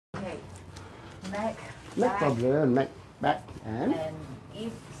neck. Neck problem, neck, back, And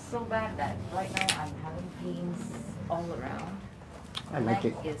it's so bad that right now I'm having pains all around. I like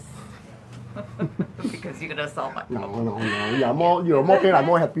it. Is because you're gonna solve my No, problem. no, no. You're more pain, I'm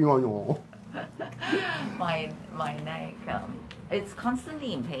more happy one. No. my neck, it's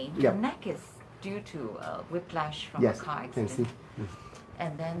constantly in pain. Yep. The neck is due to whiplash from Yes, a car can accident. see.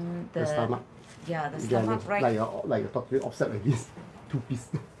 And then The stomach. Yeah, the stomach, right? Like you're totally offset like this, two piece.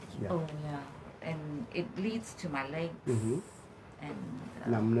 Yeah. Oh yeah, and it leads to my legs and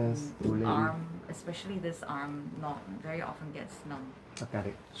numbness, arm, especially this arm, not very often gets numb. I got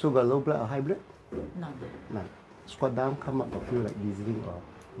it. So got low blood or high blood? None. None. Squat down, come up, or feel like dizzying or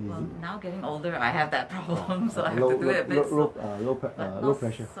easy? Well, now getting older, I have that problem, so I have low, to do it a bit low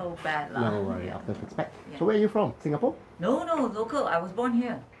pressure. So bad, lah. No worry, Yeah. after fix back. Yeah. So where are you from? Singapore? No, local. I was born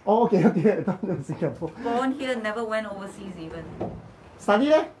here. Oh, okay. I thought it was Singapore. Born here, never went overseas even. Study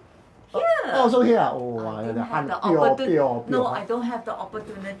there? Here. Oh, so here. Oh, I don't have the pure. No, I don't have the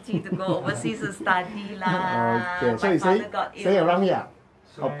opportunity to go overseas to study lah. Okay, so My you father got stay ill. around here?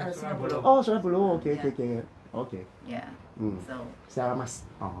 Singapore. Oh, Singapore. Okay, Yeah. okay. Yeah. So Salamas.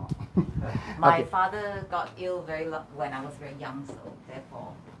 Oh. my Okay. father got ill when I was very young, so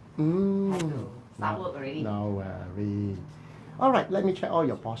therefore had to start work already. No worry. Alright, let me check all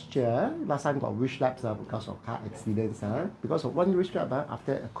your posture. Last time got wrist laps because of car accidents. Because of one wrist lap,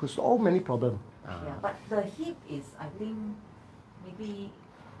 after so many problems. Yeah, but the hip is, I think, maybe,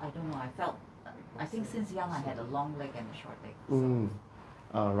 I don't know, I think since young I had a long leg and a short leg. So.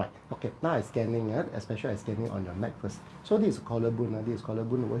 Alright, okay, now I'm scanning it, especially I'm scanning on your neck first. So this is collarbone, this is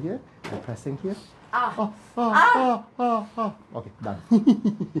collarbone over here. I'm pressing here. Okay, done.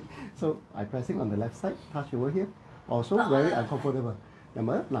 So I'm pressing on the left side, touch over here. Also very uncomfortable.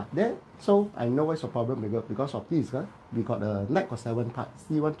 Then, so I know what's the problem because of this. We got a neck of 7 parts,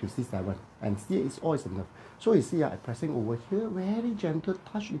 C1 to C7, and C is always a nerve. So you see, I'm pressing over here, very gentle,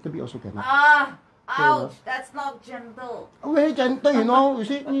 touch little bit also cannot. Ouch, that's not gentle. Very gentle, you know. You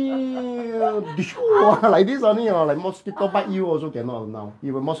see, like this only, like mosquito bite you also cannot now.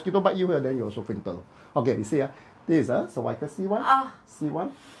 If a mosquito bite you here, then you also faint. Okay, you see, this is cervical C1,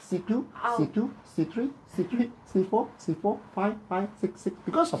 C1, C2, C2, C3, C3, C4, C4, 5, 5, 6, 6.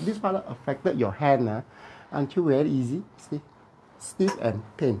 Because of this part affected your hand until very easy. See, stiff and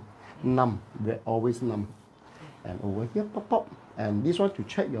pain, numb, always numb. And over here, pop, pop. And this one to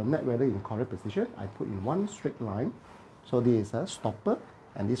check your neck whether in correct position, I put in one straight line. So this is a stopper,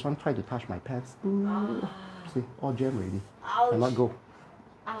 and this one try to touch my pants. See, all jam already. Cannot go.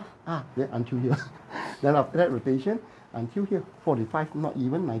 Then until here. Then after that rotation, until here, 45, not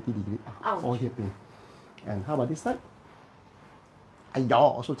even 90 degrees. All here pain. And how about this side? Ayo,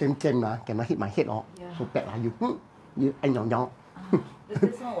 also jam cannot hit my head. So bad you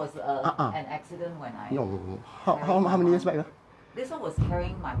This one was an accident when I. How many years back? This one was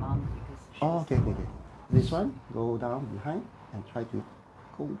carrying my mom because she was okay. This one, go down behind and try to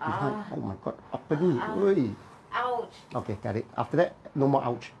go behind. Oh my god, upper knee. Ouch. Okay, got it. After that, no more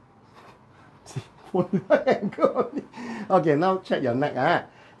ouch. See, okay, now check your neck.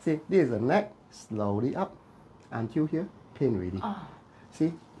 See, this is the neck, slowly up until here, pain already.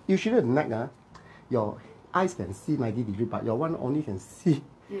 See, usually the neck, your eyes can see 90 degrees, but your one only can see.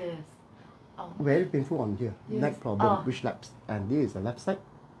 Yes. Very painful on here. Yes. Neck problem, which laps. And this is the left side,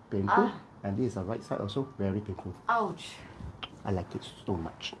 painful. And this is the right side also, very painful. Ouch. I like it so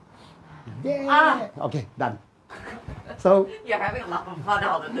much. Yeah. Okay, done. So you're having a lot of fun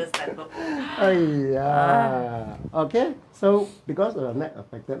out of this temple. Okay, so because of the neck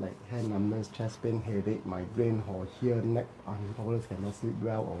affected, like hand numbness, chest pain, headache, migraine, or here neck problems, cannot sleep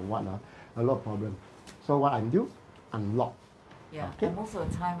well or what, a lot of problems. So what I do, unlock. Yeah, and most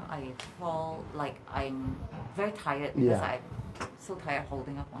of the time I fall, like I'm very tired because I'm so tired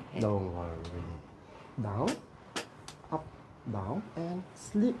holding up my head. Don't worry. Down, up, down, and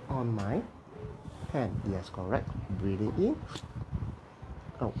sleep on my hand. Yes, correct. Breathing in.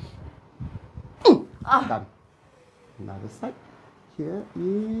 Out. Done. Another side. Here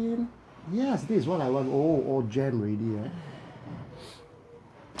in. Yes, this is what I want. Oh, all jam ready.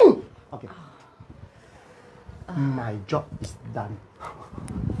 Okay. My job is done.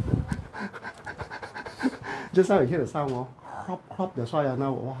 Just now you hear the sound, crop, that's why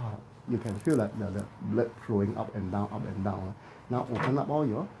now, wow, you can feel like the blood flowing up and down. Now open up all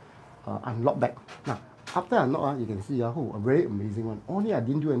your, unlock back. Now, after unlock, you can see a very amazing one. Only I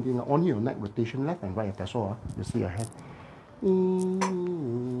didn't do anything, only your neck rotation left and right, that's all. You see your head. Dear,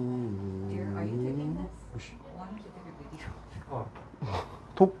 are you taking this? Why don't you take a video?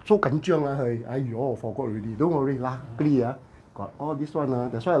 So 緊張啦佢，哎呦，forgot already. Don't worry, luckily got all this one.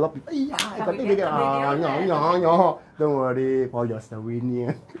 That's why a lot of people, I got the video. video. Don't worry, for your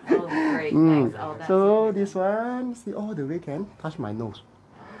souvenir. Oh, great. Thanks. Oh, that's So this one, see, all the way can touch my nose.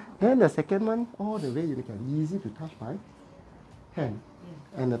 Then the second one, all the way you can easy to touch my hand.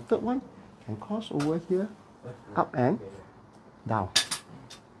 And the third one can cross over here, up and down.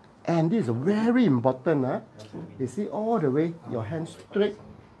 And this is very important. You see all the way, your hand straight.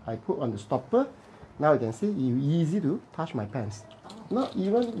 I put on the stopper. Now you can see you easy to touch my pants. Not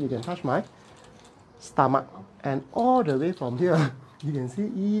even you can touch my stomach. And all the way from here, you can see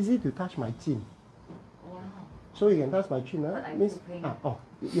easy to touch my chin. Wow. So you can touch my chin. Means,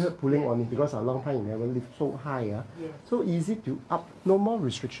 you have pulling on it because a long time you never lift so high. Yes. So easy to up, no more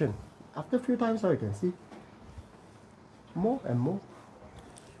restriction. After a few times, you can see more and more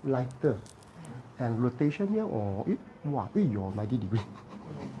lighter. And rotation here, wow, you're 90 degrees.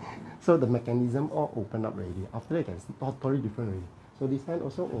 So the mechanism all open up already. After that, you can see totally different already. So this hand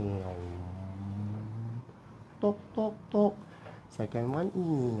also, tok, tok, tok. Second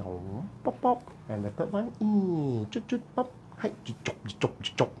one, pop, pop. And the third one, chut, chut, pop. Hi, chop, chop,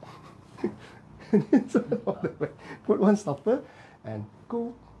 chop. So all the way. Put one stopper and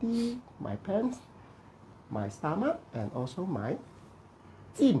go to my pants, my stomach, and also my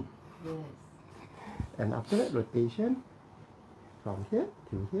chin. Yes. And after that, rotation from here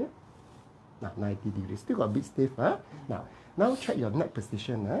to here. Now 90 degrees. Still got a bit stiff. Now check your neck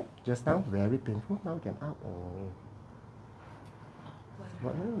position. Just now, very painful. Now you can up.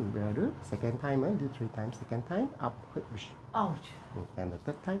 Better. Second time, do 3 times. Second time, up. Ouch. And the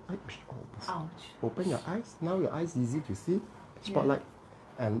third time, ouch. Open your eyes. Now your eyes easy to see. Spotlight.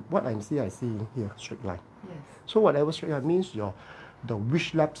 And what I see in here, straight line. Yes. So whatever straight line means the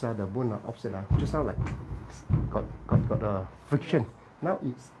wish laps the bone are opposite. Just now like got a friction. Now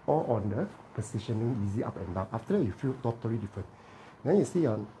it's all on the positioning, easy up and down. After that you feel totally different. Then you see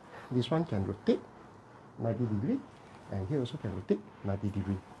on this one can rotate 90 degree, and here also can rotate 90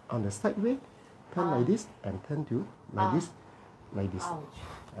 degree. On the side way, turn like this and turn to like this, like this. Ouch.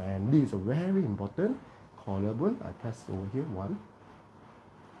 And this is a very important collarbone. I press over here. 1,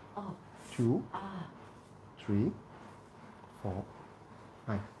 2, 3, 4,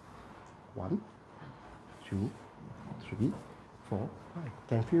 5. 1, 2, 3, 4, 5.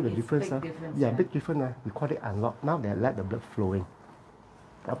 Can feel the difference. Big difference. Yeah, big difference. We call it unlock. Now they let the blood flowing.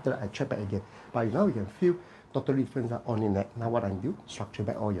 After that, I check back again. But now you can feel totally different on the neck. Now what I do, structure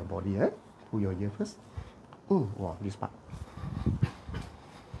back all your body. Pull your ear first. Wow, this part.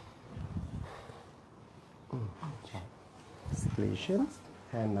 Circulation,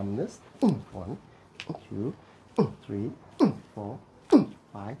 hand numbness. 1, 2, 3, 4,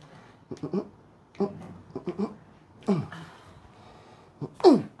 5.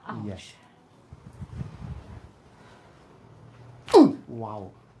 Yes.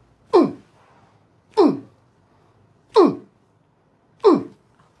 Wow.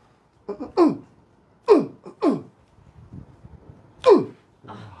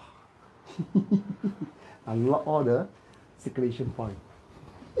 Unlock all the circulation point.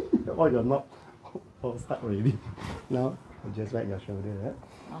 All your knob all stuck already. Now just back your shoulder.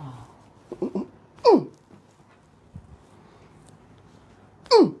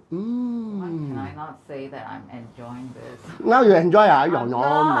 Can I not say that I'm enjoying this? Now you enjoy, I'm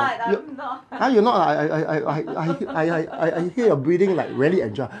not. You're not. I hear your breathing like really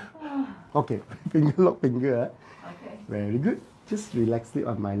enjoy. Okay, finger lock finger. Okay. Very good. Just relax it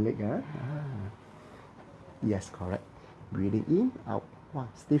on my leg. Yes, correct. Breathing in, out. Wow,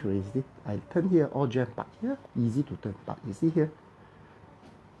 stiff already. I turn here, all jam, but here easy to turn. But you see here,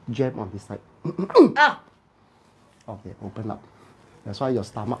 jam on this side. Okay, open up. That's why your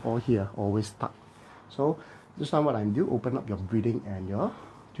stomach all here always stuck. So this time what I do, open up your breathing and your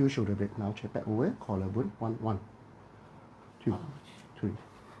 2 shoulder blade. Now check back over, collarbone. 1, 2, 3.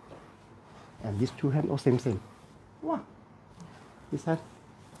 And these 2 hands all same. Wow. This hand.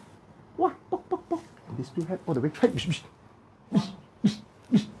 Wow. Pok, pok, pok. And these 2 hands all the way.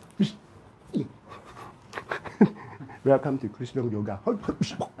 Welcome to Chris Leong Yoga.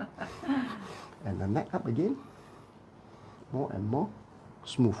 And the neck up again. More and more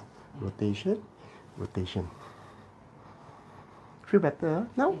smooth. Rotation. Feel better?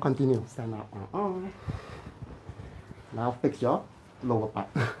 Now continue. Stand up. Now fix your lower part.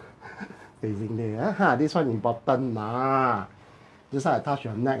 Facing there. This one important. Just like I touch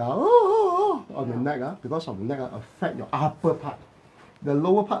your neck. On the neck. Because of the neck affect your upper part. The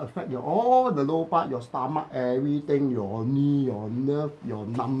lower part affect all the lower part, your stomach, everything, your knee, your nerve, your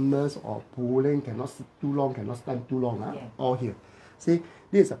numbness or pulling, cannot sit too long, cannot stand too long. All here. See,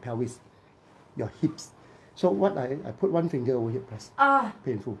 this is a pelvis, your hips. So what I put one finger over here, press.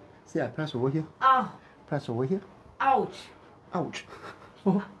 Painful. See, I press over here. Press over here. Ouch. Ouch.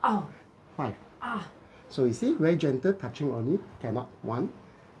 4. 5. So you see, very gentle touching on it. Cannot. 1,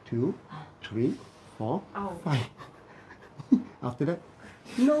 2, 3, 4, 5. After that,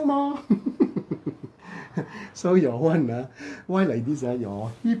 no more. So your one, why like this?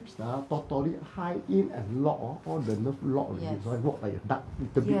 Your hips totally high in and lock, all the nerve lock. Yes. So I walk like a duck,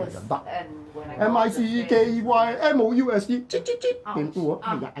 little bit like a duck. And when I 𝐂𝐸𝐭 𝐓𝐚𝐽 painful.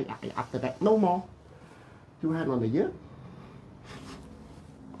 After that, no more. 2 hands on the ear.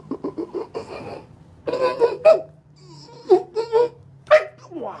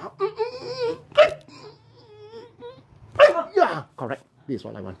 Yeah, correct. This is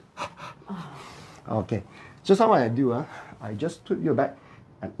what I want. Okay. Just how I do, I just put your back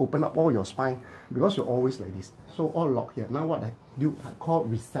and open up all your spine because you're always like this. So all locked here. Now what I do, I call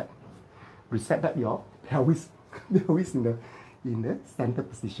reset. Reset that your pelvis, pelvis in the center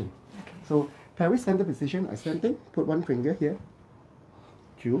position. Okay. So pelvis center position, I center, put one finger here.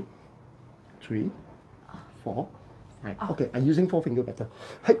 2, 3, 4, 5. Okay, I'm using 4 finger better.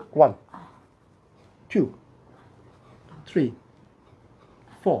 1, 2, 3,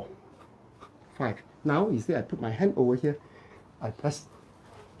 4, 5. Now you see I put my hand over here. I press.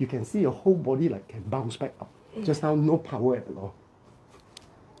 You can see your whole body like can bounce back up. Just now no power at all.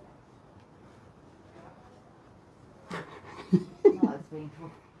 Not as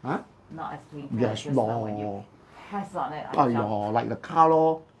painful. Huh? Not as painful. Yes, just now when you press on it. Like the car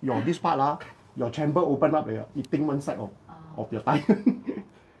lor. Your this part your chamber open up, eating one side of your thigh.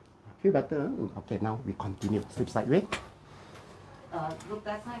 Feel better? Okay, now we continue. Slip sideways. Look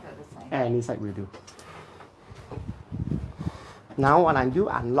that side or this side? Any side will do. Now what I do,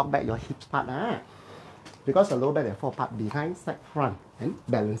 unlock back your hips part. Because the lower back there are 4 parts, behind, side, front, and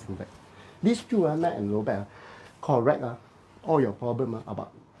balancing back. These two, neck and lower back, correct all your problem,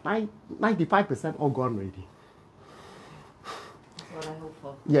 about 95% all gone already. That's what I hope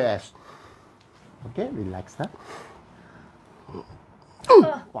for. Yes. Okay, relax.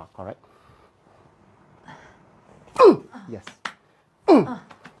 Wow, correct. Yes.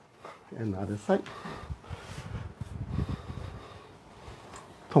 Another side.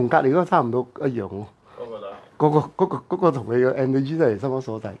 同隔離嗰個差唔多一樣喎。嗰個同你嘅 energy 真係什麼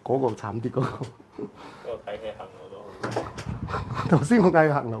所在？嗰個慘啲嗰個。我睇戲行路都好。頭先我嗌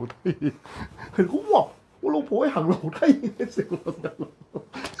佢行樓梯，佢講哇，我老婆喺行樓梯嘅成個日路。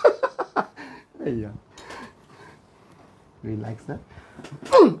哎呀 ，relax 啦。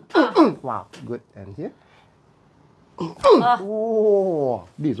Wow, good. And here. Oh,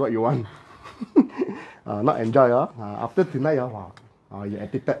 this is what you want. Not enjoy, after tonight, wow. You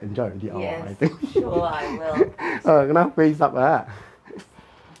addicted, enjoy already. Yes, I think. sure I will. Now face up.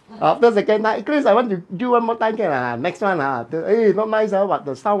 After second night, Chris, I want to do one more time. Next one, hey, not nice, but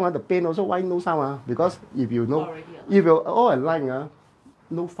the sound, the pain also. Why no sound? Because if you know, if you all align,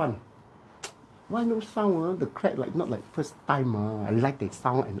 no fun. Why no sound? The crack like not like first time. I like the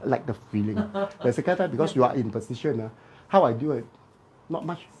sound and I like the feeling. The second time because you are in position. How I do it, not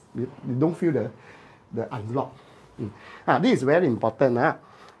much. You don't feel the unlock. This is very important.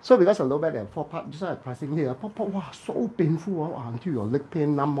 So because the lower back there are 4 parts, just like pressing here, pop, wow, so painful until your leg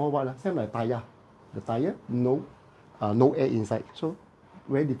pain, numb or what. Same like tire. The tire, no air inside. So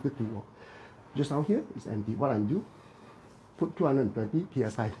very difficult to walk. Just now here is empty. What I do? Put 220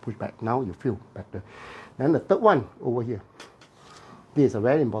 psi, push back. Now you feel better. Then the third one over here. This is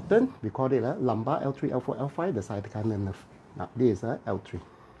very important. We call it lumbar L3, L4, L5, the sciatica nerve. Now this is L3.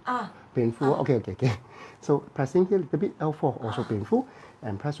 Painful. Okay. So pressing here a little bit. L4 also painful.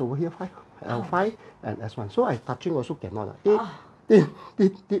 And press over here 5. L5 and S1. So I touching also cannot.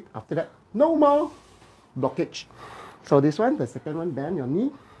 After that, no more blockage. So this one, the second one, bend your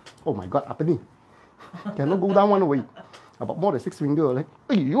knee. Oh my God, upper knee. Cannot go down one way. About more than 6 fingers. Like,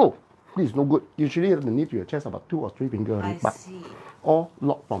 yo, this is no good. Usually the knee to your chest about 2 or 3 fingers. But see. All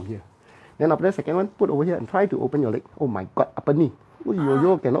locked from here. Then after that, second one, put over here and try to open your leg. Oh my God, upper knee.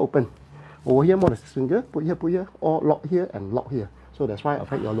 Yo, cannot open. Over here, more than 6 fingers. Put here. All lock here and lock here. So that's why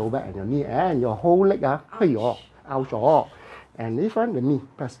affect your lower back and your knee and your whole leg. Ouch. And this one, the knee.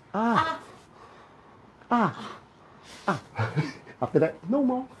 Press. After that, no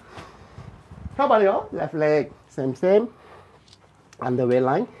more. How about your left leg? Same. Under red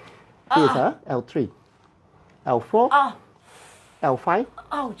line. This is L3, L4, L5,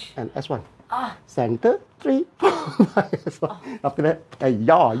 Ouch. and S1. Center, 3, 4, 5, S1. After that,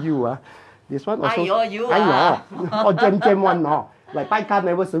 you. This one also. You. Oh, jam one. Like bike car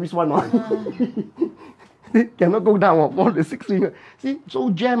never service one. Cannot go down more than 6 fingers. See, so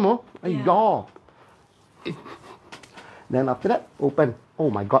jam. Then after that, open. Oh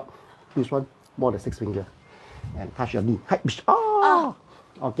my God, this one more than 6 fingers. And touch your knee. Oh,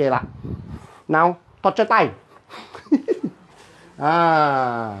 okay lah. Now torture time.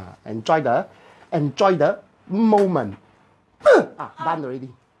 Enjoy the moment. Done already.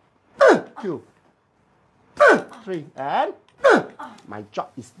 2, 3, and my job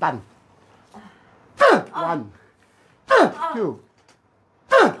is done. 1, 2,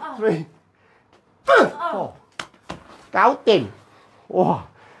 3, 4. 搞定. Wow.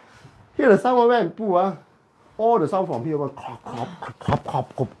 Hear the sound when I pull. All the sound from here, all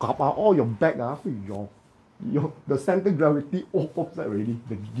your back, the center gravity all pops out already.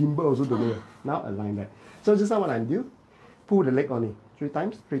 The gimbal also together. Now align that. So just what I do, pull the leg on it 3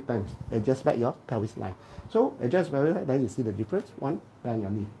 times, 3 times. Adjust back your pelvis line. So adjust pelvis line, then you see the difference. 1, bend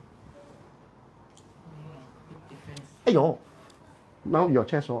your knee. Ayo. Now your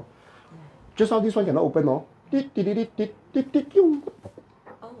chest. Just now this one cannot open.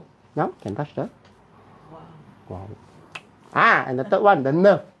 Now can touch the. Wow. And the third one, the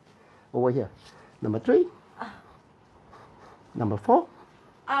nerve. Over here. Number 3. Number 4.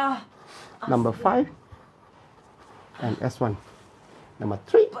 Number 5. And S1. Number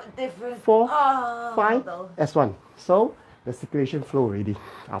 3, 4, 5, S1. So the circulation flow already.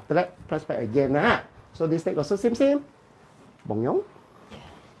 After that, press back again. So this leg also same. Bong yong.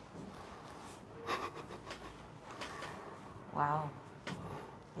 Wow.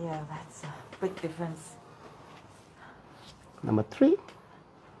 Yeah, that's a big difference. Number 3,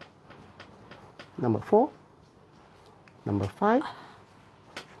 number 4, number 5,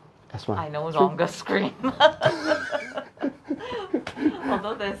 S1. I no longer scream.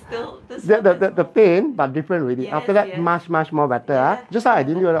 Although there's still this the pain, but different already. Yes, After that, yes. much more better. Yeah. Just like I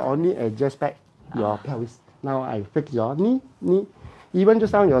didn't do it, only adjust back your pelvis. Now I fix your knee. Even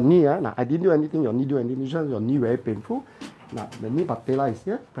just now your knee. Now I didn't do anything, your knee do anything. Just your knee very painful. Now the knee patella is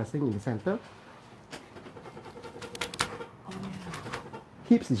here, pressing in the center.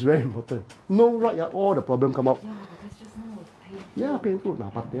 Hips is very important. No right, all the problem come out. Yeah, because just now was painful. Yeah, painful. Now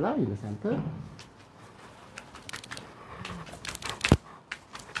patella in the center.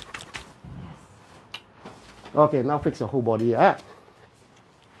 Okay, now fix your whole body.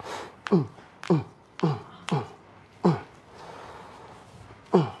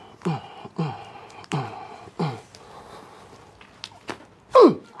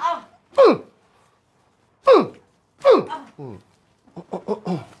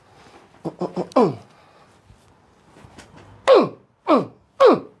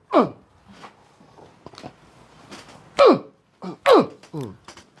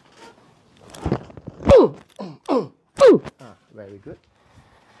 Very good.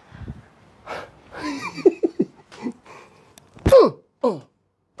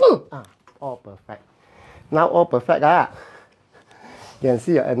 All perfect. Now all perfect. You can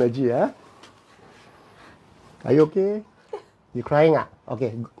see your energy. Are you okay? You crying?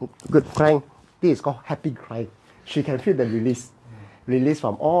 Okay, good. Crying. This is called happy crying. She can feel the release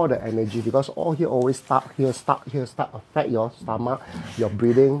from all the energy, because all here always stuck here, affect your stomach, your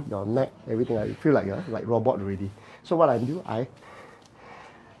breathing, your neck, everything. You feel like you're like robot already. So what I do, I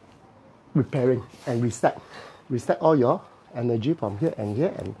repairing and reset all your energy from here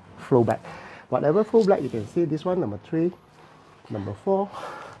and flow back. Whatever flow back, you can see this one, number 3, number 4,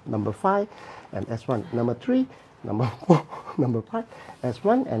 number 5, and S1. Number 3, number 4, number 5,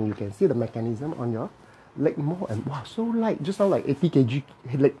 S1, and you can see the mechanism on your leg more, and wow, so light. Just now like 80 kg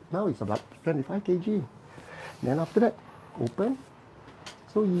leg, now it's about 25 kg. Then after that, open,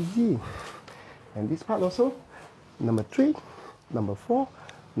 so easy. And this part also, number 3, number 4,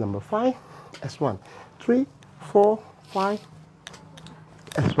 number 5, S1. 3, 4, 5,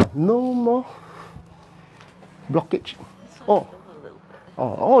 S1. No more blockage.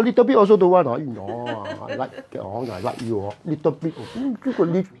 Little bit also the one. I like you. Little bit. Little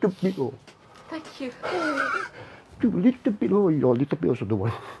bit. Thank you. Little bit. Your little bit also the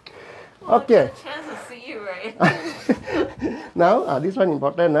one. Okay. Chance to see you, right? Now, this one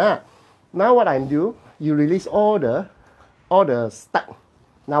important. Now what I do, you release all the stuck.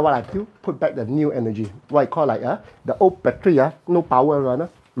 Now what I do, put back the new energy. What I call like the old battery, no power runner,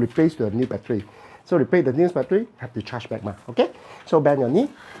 replace the new battery. So replace the new battery, have to charge back. Okay? So bend your knee.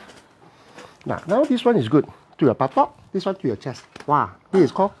 Now this one is good. To your buttock, this one to your chest. Wow, this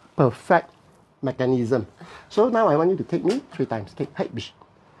is called perfect mechanism. So now I want you to kick me 3 times. Kick, hey, bish.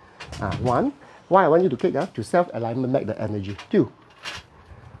 1. Why I want you to kick? To self-alignment back the energy. 2.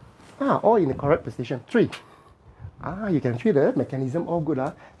 All in the correct position. 3. You can feel the mechanism all good.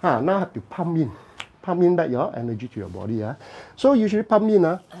 Now have to pump in back your energy to your body. So usually pump in,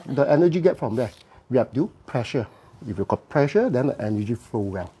 the energy get from where? we have to pressure. If you got pressure, then the energy flow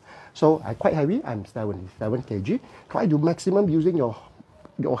well. So I quite heavy, I'm 77 kg. Try to maximum using your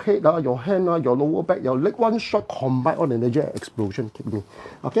head, your hand, your lower back, your leg, one shot, combine all the energy explosion, kick me.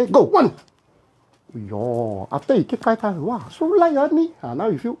 Okay, go, 1. Yo, after you kick 5 times, wow, so light on me. Now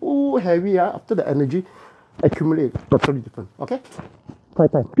you feel, oh, heavy, after the energy accumulate, totally different. Okay,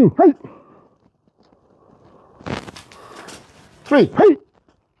 5 times, 2, hey. 3, hey.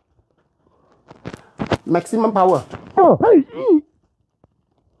 Maximum power. 4, hey.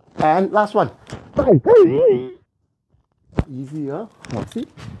 And last one. 5, hey. Easy, huh? Oh, see?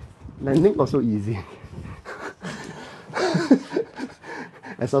 Landing also easy.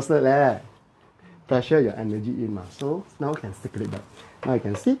 Exhausted, pressure your energy in. So now you can circulate back. Now you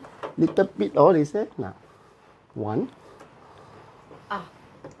can see little bit all this. Now 1,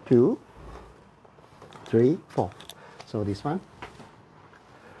 2, 3, 4. So this one,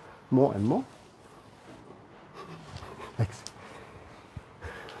 more and more. Next.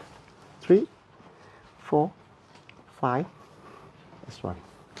 3, 4, 5. This one.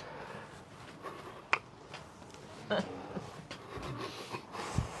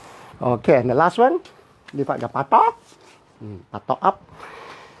 Okay, and the last one, lift up your patok. Patok up.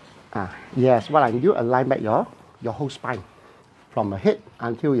 Yes, what I do, align back your whole spine. From the head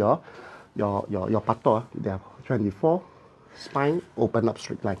until your patok. There are 24 spine, open up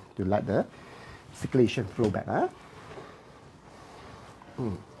straight line to let the circulation flow back.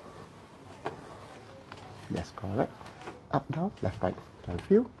 Yes, correct. Up, down, left, right. Can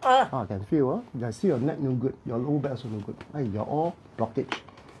feel? Can feel. I see your neck no good. Your lower back also no good. You're all blockage.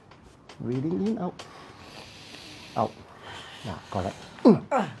 Breathing in, out. Out. Yeah, correct.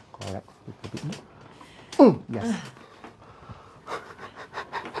 Correct. Yes.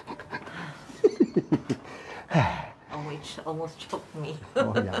 Almost choked me.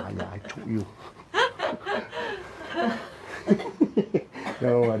 Oh yeah, I choked you.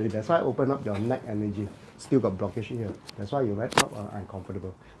 Don't worry, that's why I open up your neck energy. Still got blockage here. That's why you right up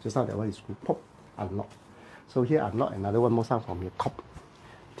uncomfortable. Just now that one is screw, pop, unlock. So here unlock, another one more sound from here, pop.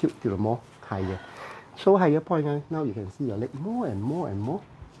 Tilt to the more higher. So higher point, now you can see your leg more and more and more.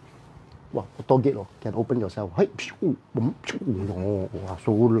 Wow, auto gate can open yourself. Hey, boom,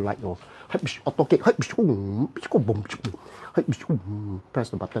 so light. Auto gate, press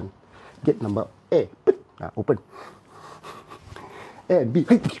the button. Gate number A, open. A and B,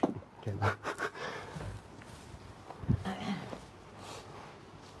 okay.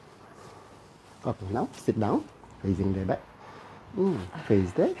 Okay, now sit down, facing the back.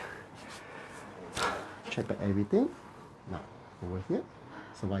 Face there. Check back everything. Now over here,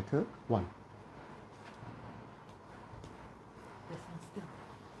 cervical 1. This one's still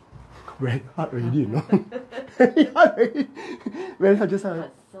very hard already, you know. Very hard already. Very hard, just so,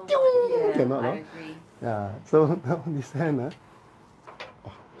 yeah, cannot, I no? agree. Yeah. So now this hand,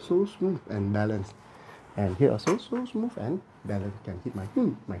 so smooth and balanced. And here also so smooth and balanced. Can hit my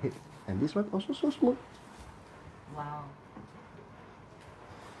head. And this one also so smooth. Wow.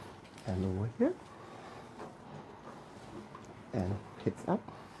 And over here. And hips up.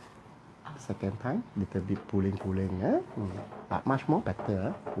 Second time, little bit pulling, but much more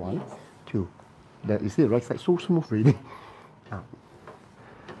better. 1, 2. There, you see the right side so smooth really.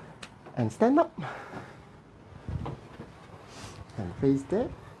 And stand up. And face there.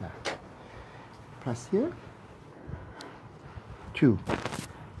 Now, press here. 2,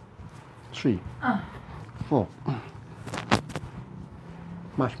 3, 4.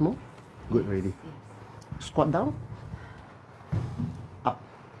 Much more. Good already. Squat down. Up.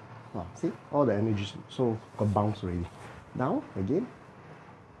 Oh, see? All the energy so got bounce already. Down again.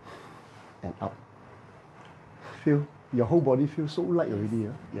 And up. Feel your whole body feels so light already.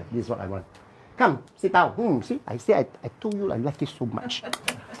 Yeah, this is what I want. Come, sit down. See, I told you I like it so much.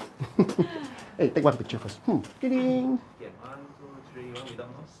 Hey, take one picture first. Ding. Get 1, 2, 3, 1 without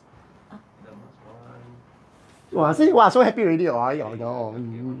nose. Without nose, 1. Wow, see, wow, so happy already. Oh, no.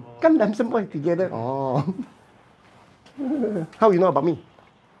 Come, them some together. Oh. How you know about me?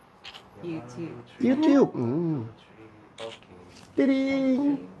 YouTube. YouTube. 2, 3. Okay.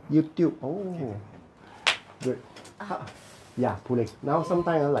 Ding. YouTube. Oh. Good. Yeah, pulling. Now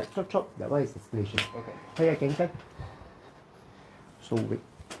sometimes like chop, that one is circulation. Okay. Hey, I can. So wait.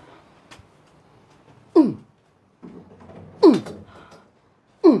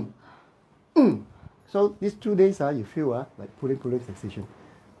 So these 2 days, you feel like pulling sensation.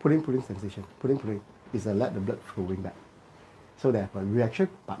 Pulling sensation. Pulling. Is let the blood flowing back. So they have a reaction,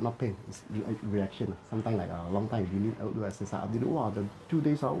 but not pain. It's reaction. Sometimes like a long time you didn't do exercise. Wow, the 2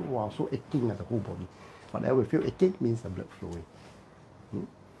 days are so aching at the whole body. Whatever you feel aching means the blood flowing. Thank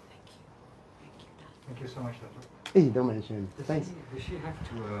you. Thank you so much, Doctor. Hey, don't mention. Thanks. Does she have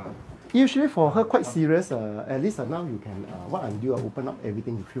to... Usually for her quite serious, at least now you can, what I do, I open up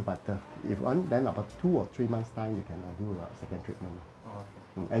everything, you feel better. If you want, then about 2 or 3 months time, you can do a second treatment. Oh,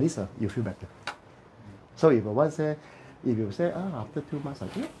 okay. At least you feel better. So if you say, after 2 months, I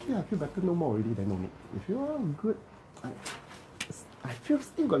feel better, no more already, then no need. If you are good, I feel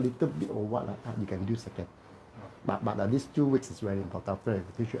still got a little bit or what, you can do second. But these 2 weeks is very important. After you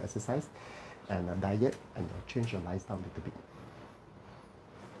teach you exercise and diet, and change your lifestyle a little bit.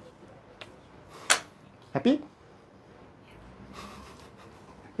 Happy?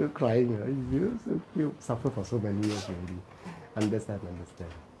 You're crying, right? You suffer for so many years already. Understand.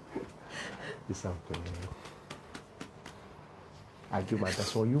 It's okay. I do my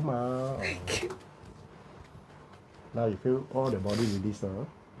best for you, ma. Now you feel all the body release,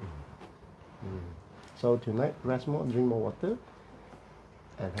 So tonight, rest more, drink more water,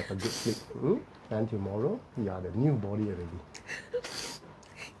 and have a good sleep. And tomorrow, you are the new body already.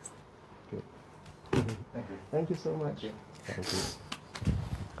 Good. Thank you. Thank you so much. Thank you.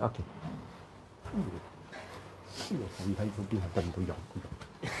 Okay. 我睇嗰邊係咁到用，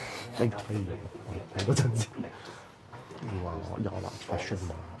你可以睇嗰陣時，你話我有啦 fashion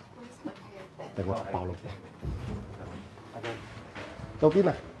嘛，定我爆咯？到邊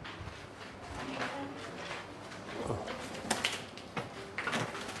啊？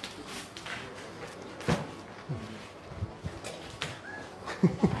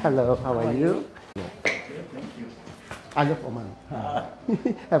 Hello, how are you? I love Oman.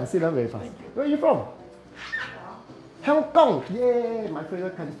 Have a seat, very fast. Where are you from? Hong Kong. Yeah, my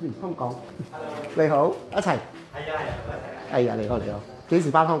favorite country. Hong Kong. 你好，一齊。係啊，你好。幾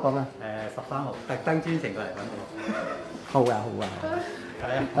時返香港啊？13號，特登專程過嚟揾我。好啊。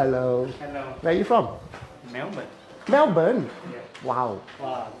Hello. Where are you from? Melbourne. Wow.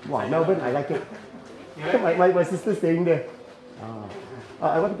 Melbourne, I like it. My sister staying there.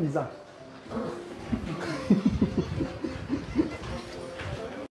 I want pizza.